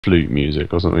flute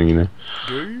music or something, you know.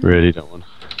 Gay. Really don't want.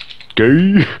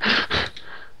 Gay.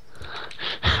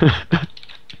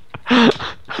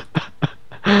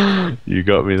 You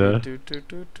got me there.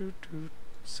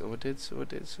 So I did, so I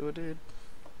did, so I did.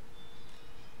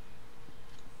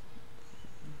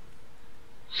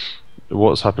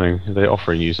 What's happening? Are they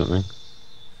offering you something?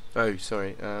 Oh,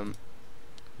 sorry.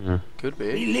 Yeah. Could be.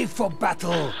 We live for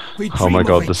battle. We Oh my dream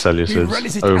god, of the it. We Seleucids.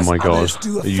 relish it Oh as my god. others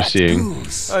do a Are you fat seeing?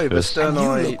 goose. Oh, but Yes. then And you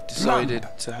I look decided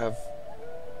plump. to have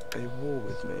a war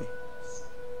with me.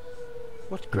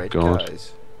 What great God.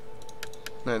 guys.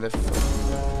 No, they're fucking...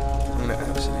 I'm gonna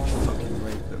absolutely fucking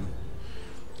rape them.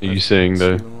 Are you seeing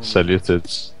the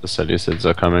Seleucids? The Seleucids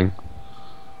are coming.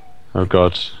 Oh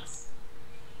god.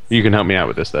 You can help me out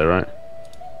with this though, right?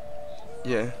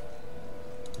 Yeah.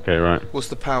 Okay, right. What's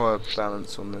the power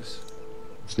balance on this?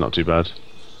 It's not too bad.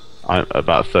 I'm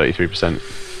about 33%.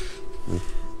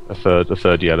 A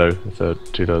third yellow, a third,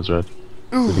 2/3 red.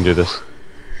 We can do this.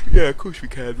 Yeah, of course we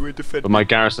can. We're defending. But my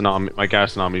garrison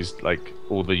army's like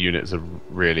all the units are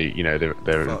really, you know, they're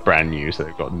Fuck. brand new, so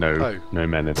they've got no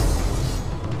men in.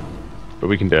 But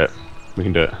we can do it. We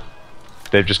can do it.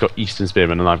 They've just got Eastern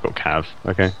Spearmen and I've got Cav.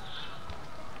 Okay.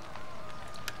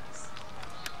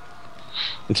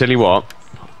 I tell you what.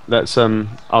 Let's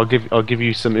I'll give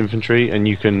you some infantry and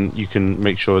you can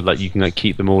make sure like you can like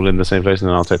keep them all in the same place and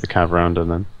then I'll take the Cav round and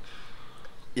then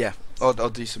Yeah, I'll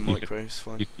do some micros.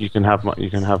 Fine. you can have my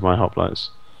hoplites.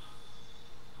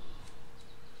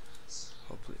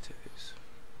 Hoplites.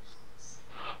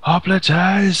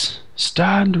 Hoplites,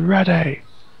 stand ready.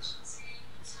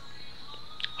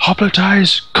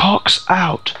 Hoplites, cocks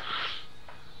out.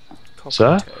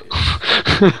 Sir?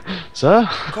 Sir?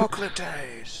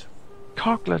 Cockletes.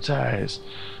 Cockletes.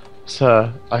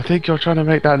 Sir, I think you're trying to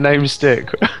make that name stick.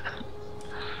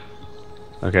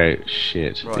 Okay,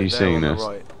 shit. Right, Are you seeing this?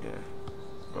 Right,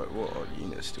 yeah. Right, what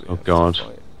units do we Oh have god. to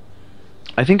fight?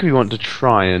 I think we want to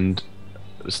try and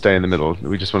stay in the middle.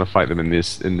 We just want to fight them in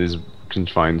these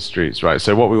confined streets, right?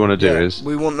 So what we want to do is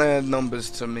we want their numbers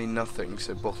to mean nothing,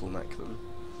 so bottleneck them.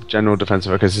 general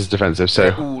defensive. Okay, this is defensive.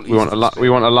 So we want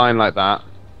a line like that,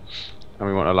 and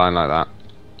we want a line like that,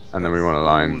 and then we want a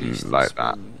line like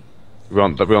that. We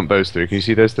want those three. Can you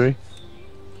see those three?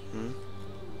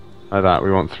 Like that.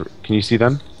 We want. Can you see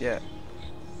them? Yeah.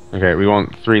 Okay, we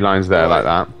want 3 lines there like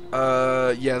that.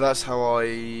 Yeah, that's how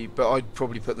but I'd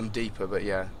probably put them deeper, but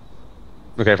yeah.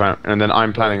 Okay, fine. And then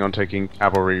I'm planning on taking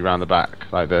cavalry round the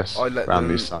back like this, round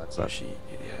these sides. Actually,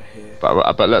 yeah, here.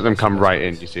 But let them come right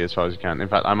in. You see, as far as you can. In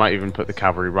fact, I might even put the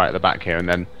cavalry right at the back here, and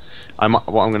then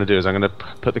what I'm going to do is I'm going to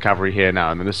put the cavalry here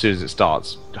now, and then as soon as it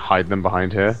starts, hide them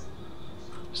behind here,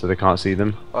 so they can't see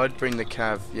them. I'd bring the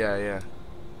cav. Yeah.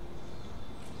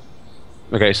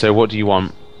 Okay, so what do you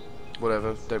want?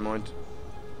 Whatever, don't mind.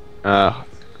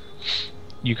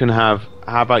 You can have.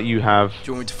 How about you have? Do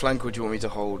you want me to flank or do you want me to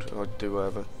hold? I'd do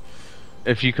whatever.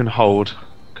 If you can hold,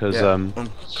 because I'm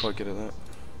quite good at that.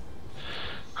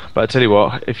 But I tell you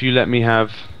what, if you let me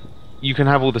have, you can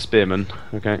have all the spearmen,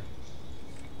 okay,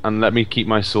 and let me keep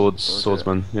my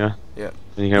swordsmen, yeah. Yeah.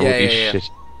 And you can have all these shit.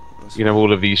 You can have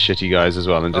all of these shitty guys as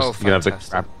well, and just you can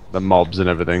have the mobs and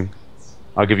everything.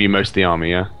 I'll give you most of the army,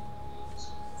 yeah.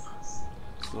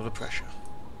 It's a lot of pressure.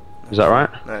 Is that right?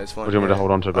 No, it's fine. Or do you want me to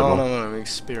hold on to a bit more? No, I'm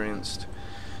experienced.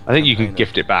 I think you can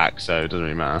gift it back, so it doesn't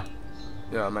really matter.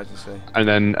 Yeah, I imagine so. And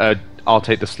then I'll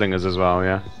take the slingers as well,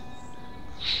 yeah.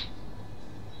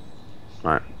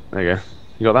 Right, there you go.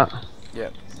 You got that? Yeah,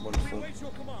 wonderful.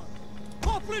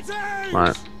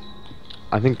 Right.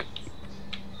 I think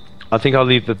I'll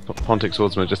leave the Pontic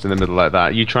swordsman just in the middle like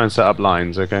that. You try and set up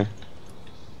lines, okay?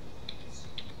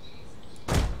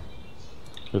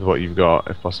 With what you've got,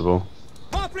 if possible.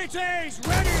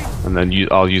 And then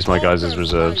I'll use my guys as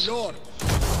reserves. This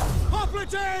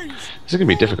is gonna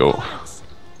be difficult.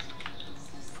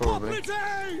 Probably.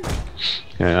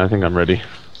 Yeah, I think I'm ready.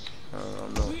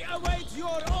 I'm not.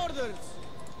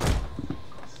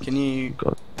 Can you?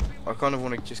 I kind of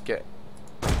want to just get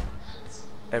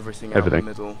everything out of the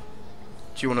middle.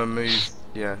 Do you want to move?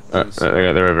 Yeah.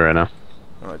 They're over here now.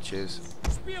 Alright, cheers.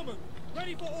 Spearman,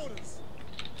 ready for orders.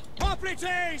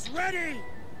 Hoplites, ready.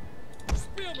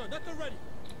 Spearman, at the ready.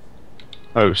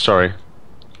 Oh, sorry.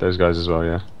 Those guys as well,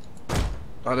 yeah.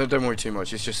 Don't worry too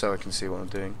much. It's just so I can see what I'm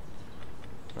doing.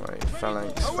 Right,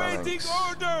 phalanx. Awaiting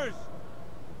orders.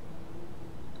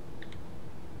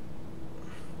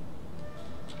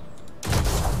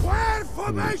 Square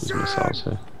formation. Missiles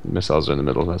here. Missiles are in the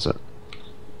middle. That's it.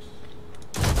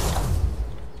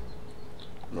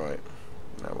 Right.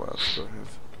 Now what else do I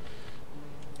have?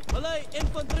 Malay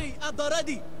infantry at the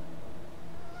ready.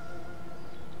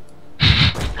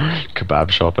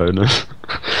 kebab shop owners.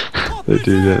 They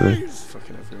do, don't they?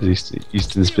 Fucking everywhere.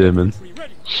 Eastern spearmen.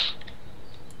 Ready.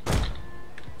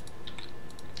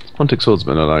 Pontic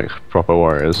swordsmen are like proper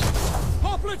warriors.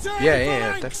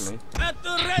 Yeah, definitely.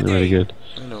 They're really good.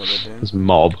 I know what they're doing. This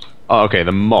mob. Oh, okay,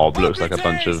 the mob looks like a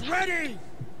bunch of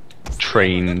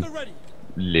train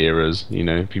leerers, you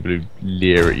know, people who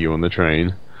leer at you on the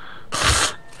train.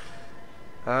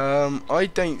 I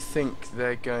don't think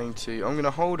they're going to. I'm going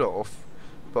to hold off,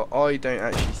 but I don't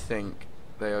actually think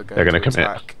they are going to commit.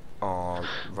 attack our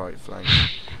right flank.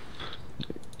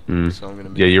 Mm. So I'm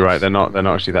going to. Yeah, you're right. They're not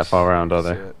actually that far around, are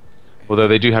they? That's it. Although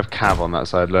they do have cav on that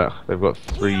side. Look, they've got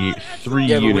three Yeah,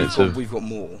 but units of. we've got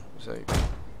more. So.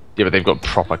 Yeah, but they've got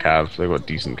proper cav. They've got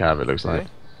decent cav. It looks like. Okay.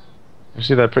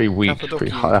 Actually, they're pretty weak. Pretty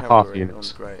half cavalry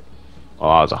units. great. Oh,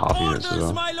 ours are half units as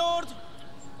well.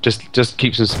 Just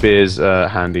keep some spears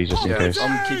handy, just in Yeah, case.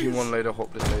 I'm keeping one load of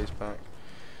hoplites back,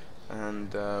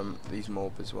 and these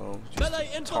mob as well.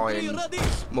 Just tie in.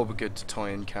 Mob are good to tie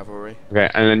in cavalry.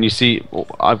 Okay, and then you see,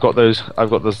 I've got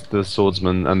the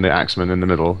swordsman and the axeman in the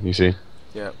middle. You see.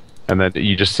 Yeah. And then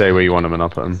you just say where you want them, and I'll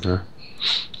put them. Yeah.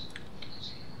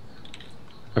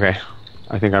 Okay,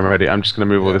 I think I'm ready. I'm just gonna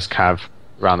move all this cav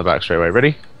around the back straight away.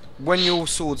 Ready? When your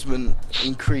swordsmen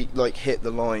hit the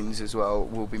lines as well,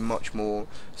 will be much more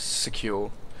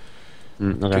secure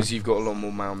Okay. because you've got a lot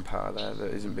more manpower there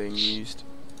that isn't being used.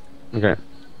 Okay.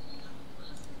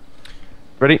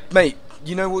 Ready? Mate,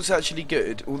 you know what's actually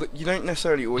good? You don't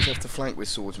necessarily always have to flank with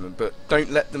swordsmen, but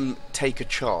don't let them take a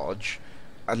charge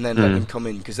and then let them come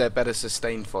in, because they're better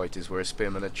sustained fighters, whereas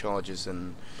spearmen are chargers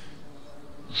and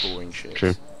boring shit.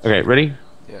 True. Okay, ready?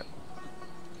 Yeah.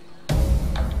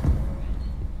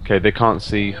 Okay, they can't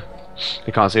see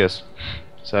us.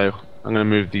 So I'm gonna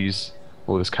move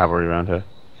all this cavalry around here.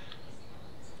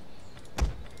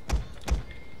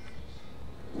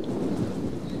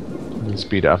 You can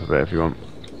speed it up a bit if you want.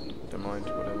 Don't mind,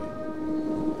 whatever.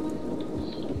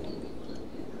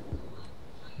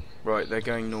 Right, they're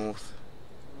going north.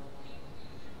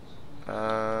 They're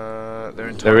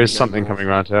entirely There is going something north. coming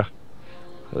around here.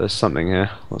 There's something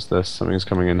here. What's this? Something's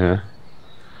coming in here.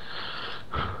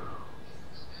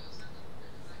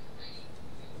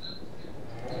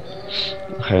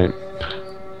 Okay.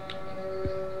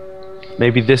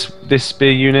 Maybe this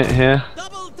spear unit here.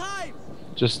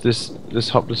 Just this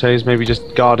hoplites. Maybe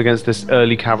just guard against this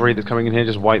early cavalry that's coming in here.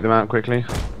 Just wipe them out quickly.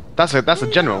 That's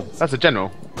a general. That's a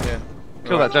general. Yeah.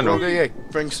 Kill that general. Well, yeah,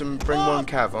 bring one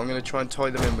cav. I'm gonna try and tie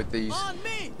them in with these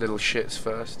little shits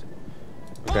first.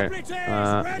 Okay.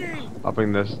 I'll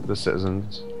bring the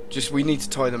citizens. Just we need to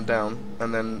tie them down,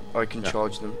 and then I can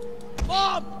charge them.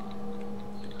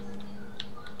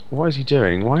 What is he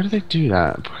doing? Why do they do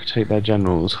that? Take their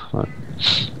generals. Like,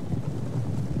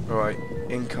 Alright,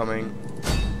 incoming.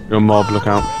 your mob, look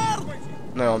out.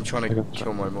 No, I'm trying to Okay.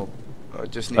 kill my mob. I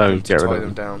just need Oh, them to get rid tie of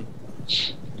them them.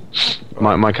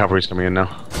 down. My cavalry's coming in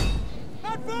now.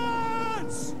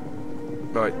 Advance!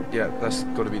 Right, yeah, that's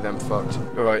got to be them fucked.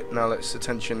 Alright, now let's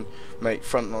attention, mate.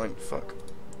 Front line, fuck.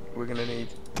 We're gonna need.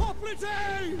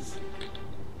 Hoplites!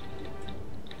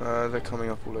 They're coming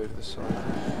up all over the side.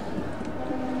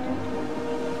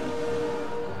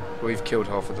 We've killed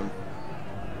half of them.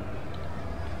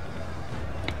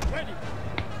 Ready.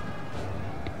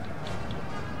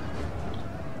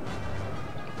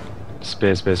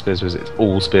 Spears. It's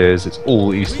all spears. It's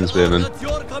all Eastern spearmen.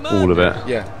 All of it.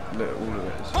 Yeah, no, all of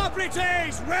it is.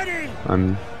 Hoplites, ready!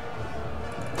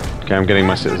 Okay, I'm getting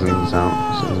my citizens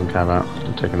out. Citizen cav out.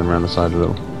 I'm taking them around the side a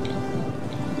little.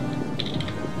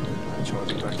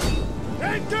 Charging back.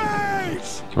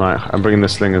 Engage! Right, I'm bringing the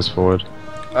slingers forward.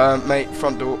 Mate,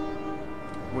 front door.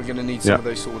 We're gonna need some Yeah. of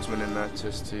those swordsmen in there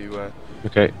just to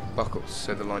Okay. buckle,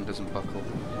 so the line doesn't buckle.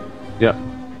 Yep.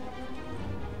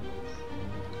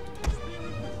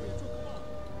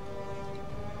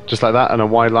 Just like that, and a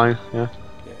wide line. Yeah.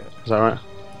 Yeah. Is that right?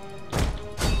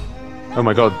 Oh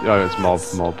my god. Oh, it's mob.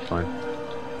 Fine.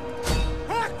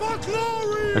 Act for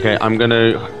glory! Okay, I'm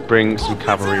gonna bring some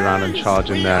cavalry around and charge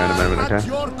in there in a moment.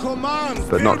 Okay.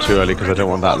 But not too early because I don't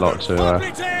want that lot to.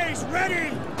 Hoplites,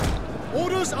 ready!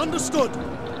 Orders understood.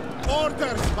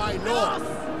 Orders by Lord.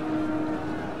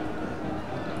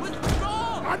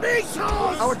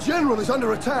 Our general is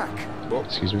under attack.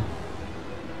 Excuse me.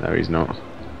 No, he's not.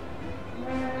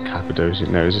 Cappadocia.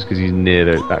 No, it's just because he's near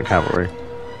that cavalry.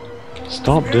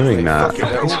 Stop doing that. Fuck it,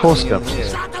 they're It's all horse coming in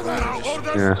guns.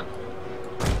 here. Yeah.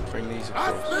 Bring these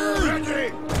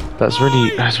across. That's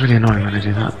really annoying when they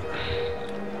do that.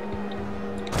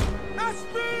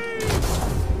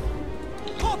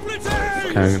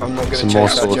 Okay, I'm not some gonna more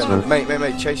chase that general. swordsmen.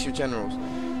 Mate, chase your generals.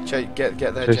 Get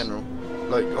their Chase. general.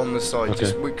 like on the side, Okay.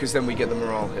 just because then we get the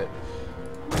morale hit,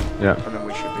 Yeah. and then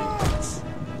we should be.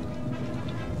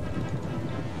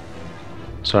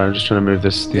 Sorry, I'm just trying to move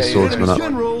these Yeah, swordsmen The up.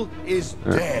 general is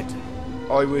Yeah. dead.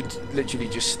 I would literally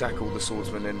just stack all the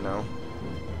swordsmen in now.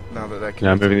 Now that they're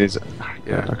Yeah, I'm moving committed. these.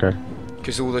 Yeah. Okay.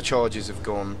 Because all the charges have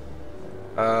gone.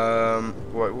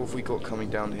 Right, what have we got coming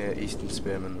down here? Eastern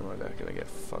Spearmen. Right, they're gonna get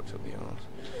fucked up the arse.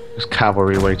 There's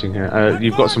cavalry waiting here.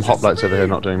 You've got some hoplites over here,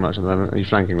 not doing much at the moment. Are you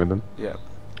flanking with them? Yeah.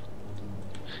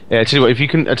 Yeah. I tell you what. If you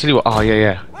can, I tell you what. Oh yeah,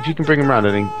 yeah. If you can bring them round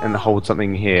and hold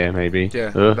something here, maybe.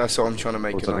 Yeah, that's what I'm trying to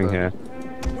make Hold something another.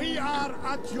 here. We are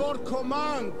at your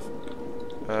command.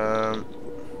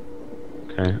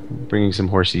 Okay. Bringing some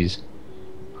horses.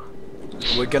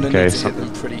 We're gonna Okay, need to so- hit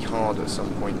them pretty hard at some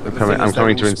point. But the I'm thing is,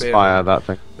 coming they're to all inspire spearmen. that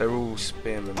thing. They're all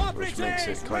spearmen, which makes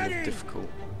it kind of difficult.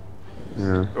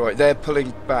 Yeah. Right, they're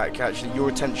pulling back. Actually, your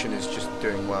attention is just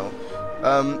doing well.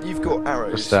 You've got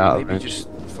arrows. Just out of Maybe range. just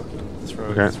fucking throw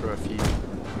Okay. a few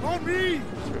On me. range.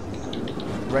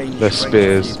 They're range a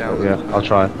spears. few down But yeah, there. I'll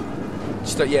try.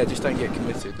 Just don't get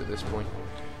committed at this point.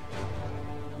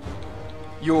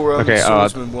 Your Okay,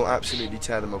 swordsman will absolutely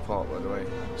tear them apart, by the way.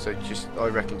 So I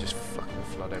reckon, just fucking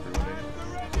flood everyone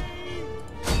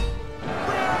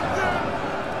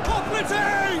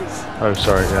Hoplites! Oh,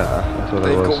 sorry. Yeah. I thought in. it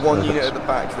They've was. got one unit at the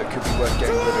back that could be worth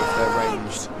getting rid of. They're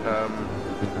ranged.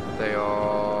 They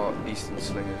are Eastern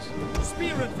Slingers.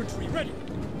 Spear infantry ready.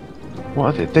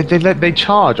 What are they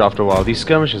charge after a while. These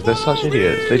skirmishers, they're such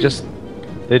idiots.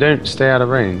 They don't stay out of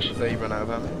range. They run out of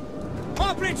ammo.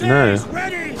 Hoplites No.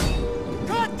 ready.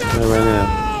 Cut them Nowhere near.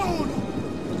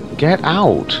 down! Get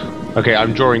out! Okay,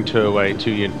 I'm drawing 2 away,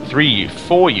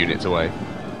 4 units away.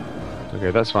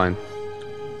 Okay, that's fine.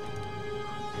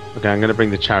 Okay, I'm gonna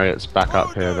bring the chariots back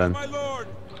up here then. My lord.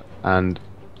 And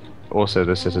also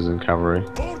the citizen cavalry.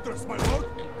 Orders, my lord.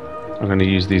 I'm gonna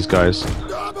use these guys.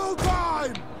 Double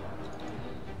time.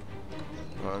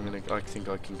 Right, I think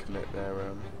I can commit their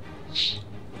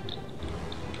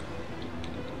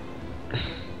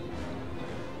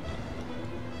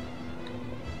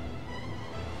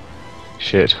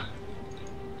Shit.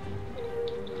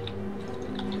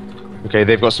 Okay,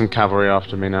 they've got some cavalry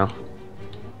after me now.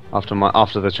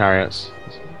 After the chariots.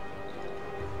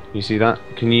 You see that?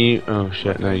 Can you? Oh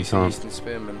shit! No, you can't. Eastern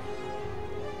Spearmen.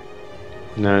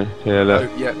 No. Here, look.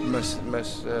 Oh yeah,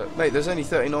 mate. There's only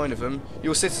 39 of them.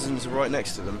 Your citizens are right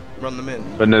next to them. Run them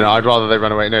in. But no, I'd rather they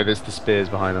run away. No, there's the spears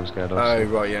behind. I'm scared of. Oh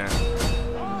right, yeah.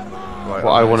 Right,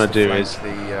 What I wanna do flank is-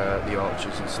 the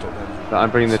archers and stop them. But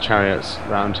I'm bringing the chariots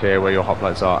round here where your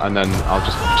hoplites are, and then I'll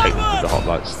just take them with the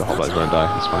hoplites. The hoplites won't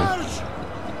die. It's fine.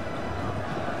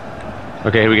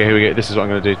 Okay, here we go. Here we go. This is what I'm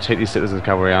going to do. Take these citizens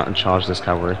cavalry out and charge this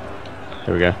cavalry.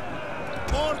 Here we go.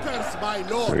 Orders, my Here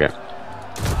lord. we go.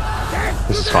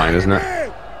 This is fine, isn't it?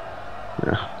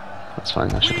 Yeah, that's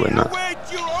fine. I should win that. Await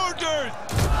your orders.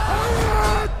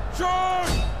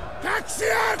 Charge!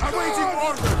 Awaiting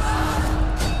orders.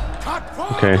 Cut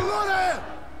forward, Okay. Lord.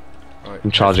 Right.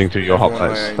 I'm charging through your Everyone I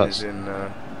hoplites. own That's. is in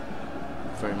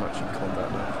very much in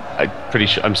combat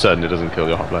now. I'm certain it doesn't kill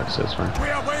your hoplites, so it's fine. We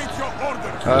await your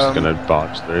orders. I'm just going to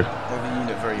barge through. I have a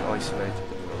unit very isolated. As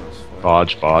well, that's fine.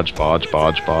 Barge, barge, barge,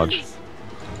 barge, barge.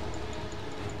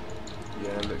 Yeah,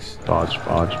 it looks. Barge,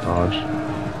 barge, barge.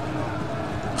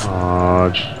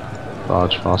 Barge.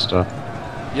 Barge faster.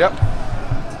 Yep.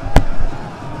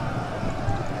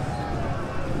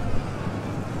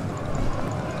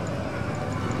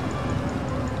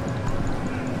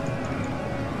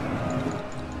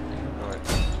 Right.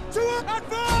 To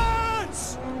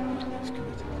advance! It's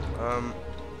good.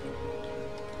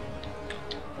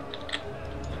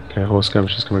 Okay, horse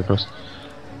skirmishers coming across.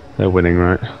 They're winning,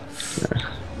 right?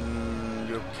 Yeah.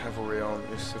 Your cavalry aren't,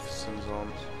 your citizens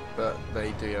aren't, but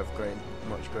they do have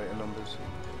much greater numbers.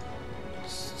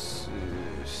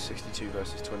 62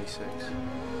 versus 26.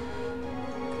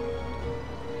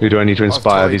 Who do I need to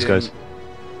inspire? I've These tied guys.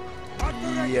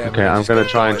 in- Yeah, Okay, I'm gonna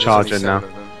try and charge in now.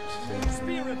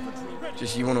 Spear infantry ready.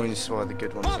 Just you want to inspire the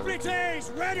good ones. I reckon.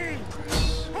 Hoplites ready.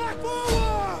 Press. Hard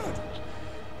forward!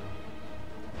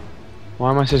 Why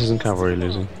are my citizen cavalry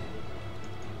losing?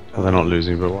 Well, they're not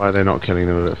losing, but why are they not killing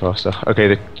them a bit faster? Okay,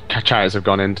 the chariots have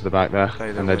gone into the back there,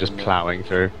 Okay, they're and they're just winning, yeah. ploughing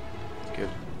through. Good.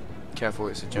 Careful,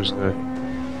 it's a I'm just general.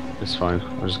 It's fine.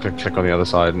 I'm just gonna click on the other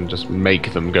side and just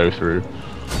make them go through.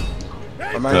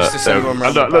 I managed to send one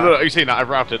round look, the look, back. look, you seen that?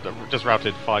 I've just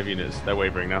routed 5 units. They're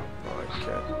wavering now. Right,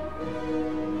 okay.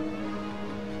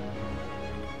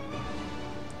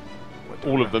 What the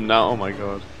All of them now. Oh my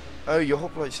god. Oh, your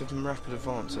hoplites have rapid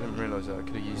advance. I didn't realise that. I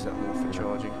could have used that more for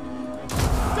charging.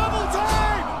 Double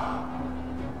time!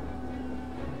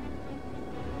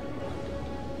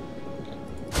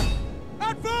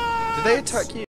 they attack you?